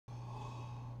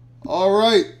All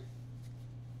right,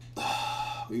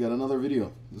 we got another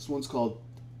video. This one's called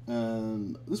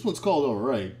All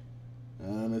Right,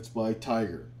 and it's by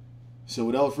Tiger. So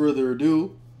without further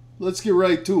ado, let's get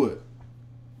right to it.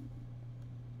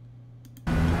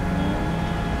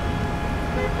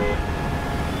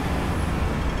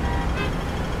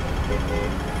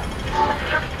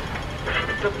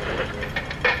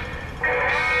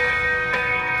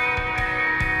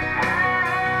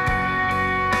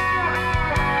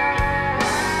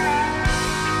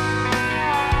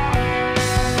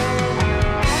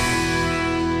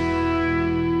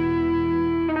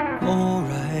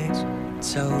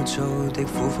周遭的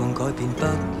苦況改變不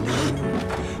了，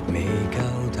未夠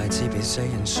大志被世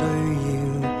人需要，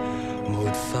沒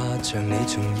法像你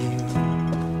重要。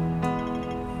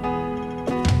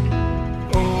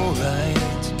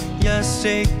Alright， 一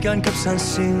息間急散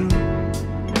消，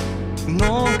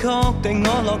我確定我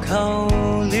落後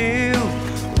了，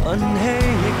運氣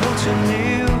亦耗盡了，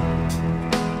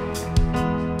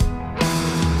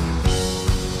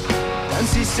但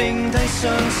是剩低相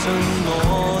信我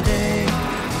的。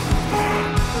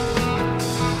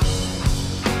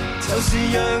就是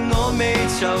讓我未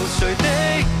躊躇的，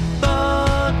不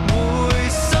會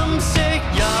心息。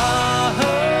也許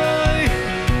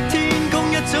天公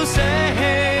一早捨棄，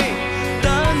但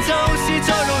就是在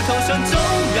路途上總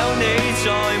有你在，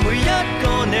每一個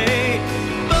你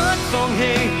不放棄，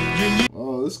願意。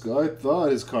Oh, this guy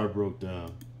thought his car broke down.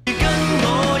 跟我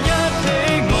一起，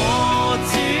我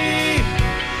知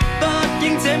不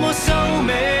應這麼收尾，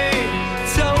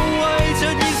就為着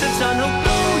現實殘酷都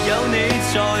有你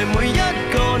在，每一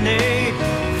個你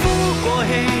呼過氣，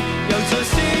又再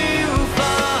消化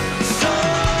傷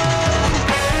悲。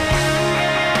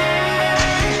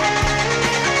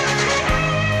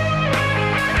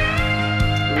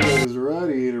His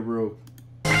radiator broke.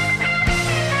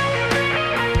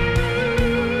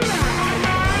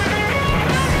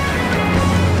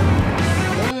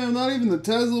 Damn, not even the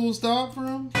Tesla will stop for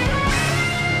him?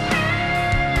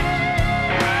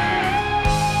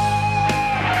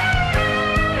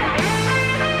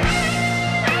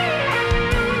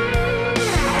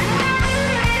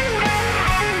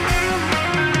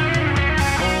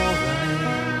 Alright，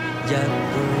 一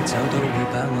杯酒都會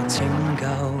把我拯救，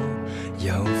又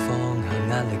放下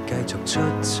壓力繼續出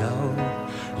走，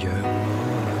讓我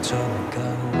又再獲救。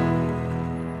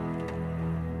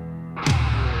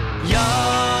也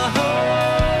許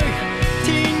天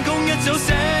公一早捨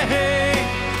棄，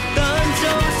但就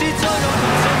是在路途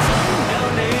上總有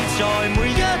你在，每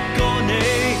一個你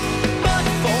不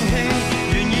放棄，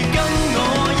願意跟我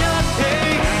一起，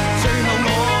最後我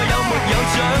有沒有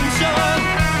獎章，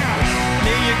你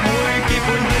亦會結伴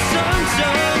去想像，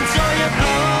在日後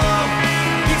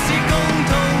亦是共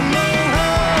同路向。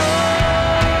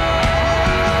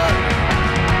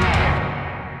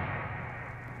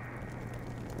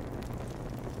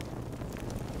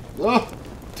Oh,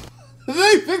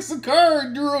 they fixed the car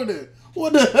and ruined it.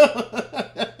 What the hell?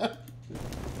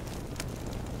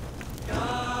 也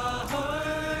許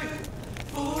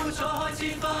苦楚開始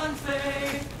翻飛，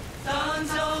但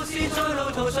就是在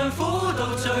路途上苦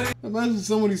到最。 Imagine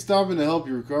somebody stopping to help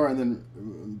your car and then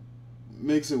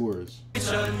makes it worse.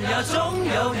 場也總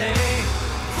有你，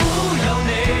苦有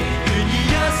你，願意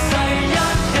一世一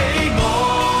起，我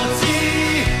知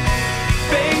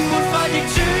並沒法逆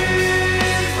轉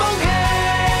放棄。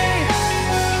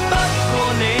不過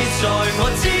你在，我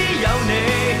只有你，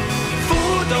苦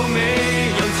到尾，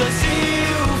又再消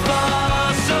化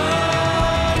傷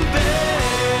悲。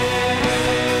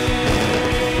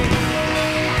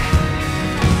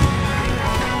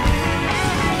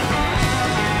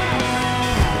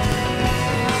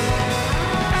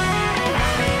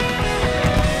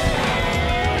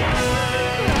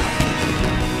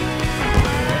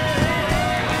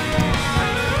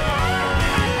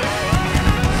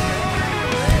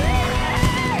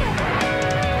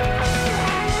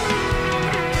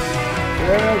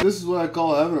Yeah, this is what I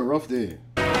call having a rough day.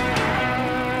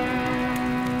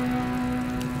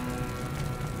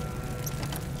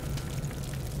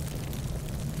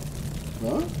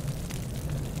 Huh?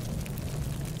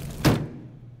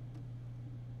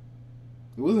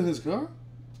 It wasn't his car?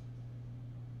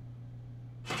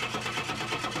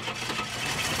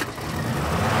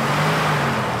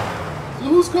 So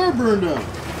whose car burned down?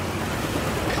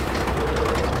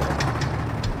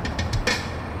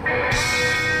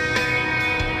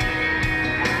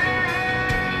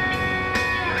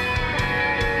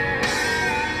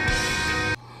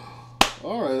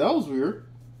 Alright, that was weird.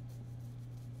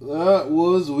 That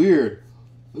was weird.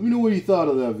 Let me know what you thought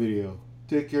of that video.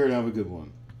 Take care and have a good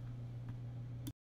one.